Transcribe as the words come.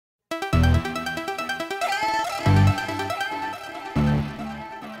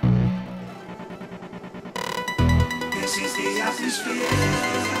Your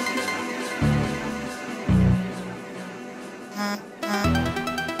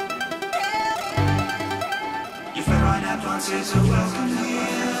feline advances are welcome here.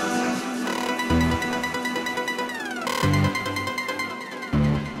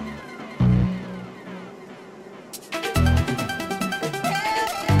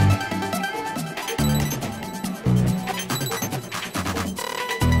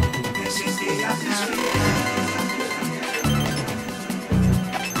 This is the atmosphere.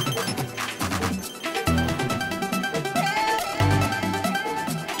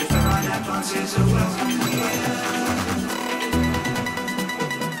 Your feline advances are welcome here.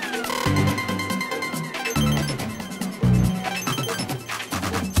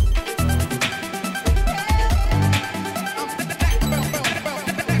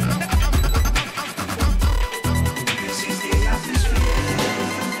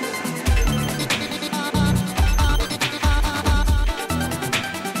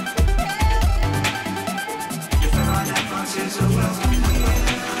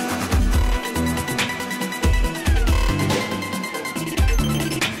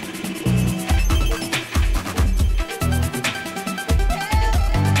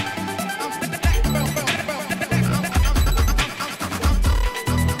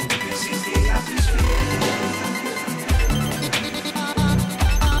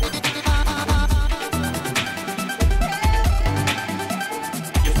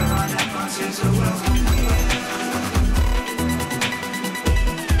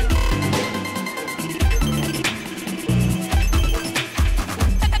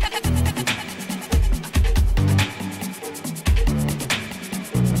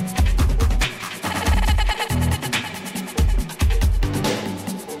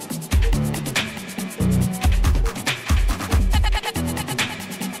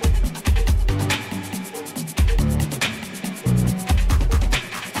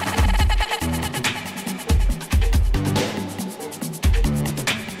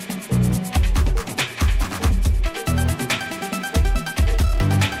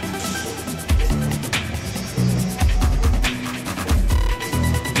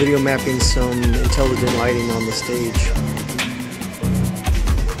 Video mapping some intelligent lighting on the stage.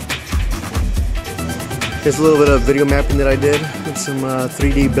 Here's a little bit of video mapping that I did with some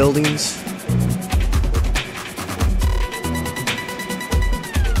 3D buildings.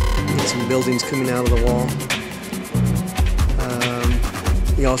 Get some buildings coming out of the wall.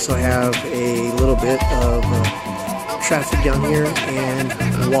 We also have a little bit of traffic down here and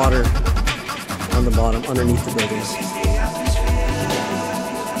water on the bottom underneath the buildings.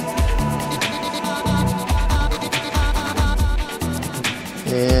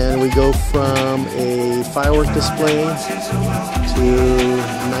 And we go from a firework display to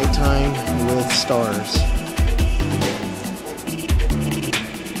nighttime with stars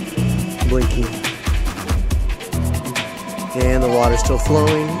blinking. And the water's still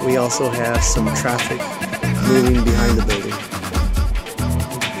flowing. We also have some traffic moving behind the building.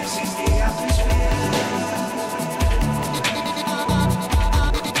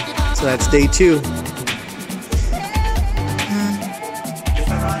 So that's day 2.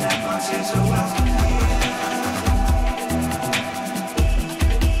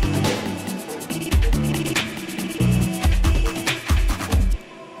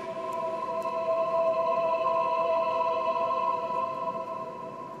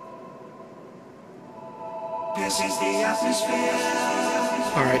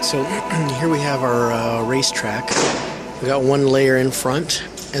 Alright, so here we have our racetrack. We got one layer in front.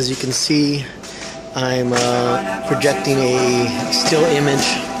 As you can see, I'm projecting a still image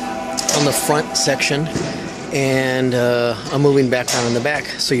on the front section, and I'm moving back down in the back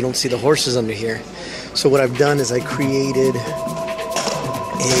so you don't see the horses under here. So what I've done is I created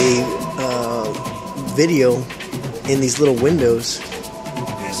a video in these little windows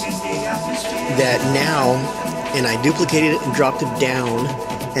that now, and I duplicated it and dropped it down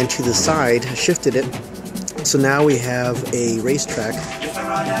and to the side, shifted it. So now we have a racetrack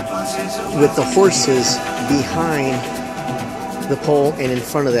with the horses behind the pole and in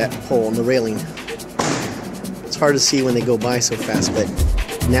front of that pole on the railing. It's hard to see when they go by so fast, but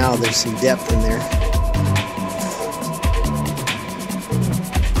now there's some depth in there.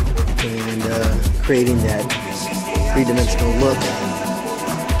 And creating that three-dimensional look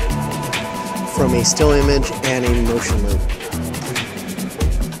from a still image and a motion loop.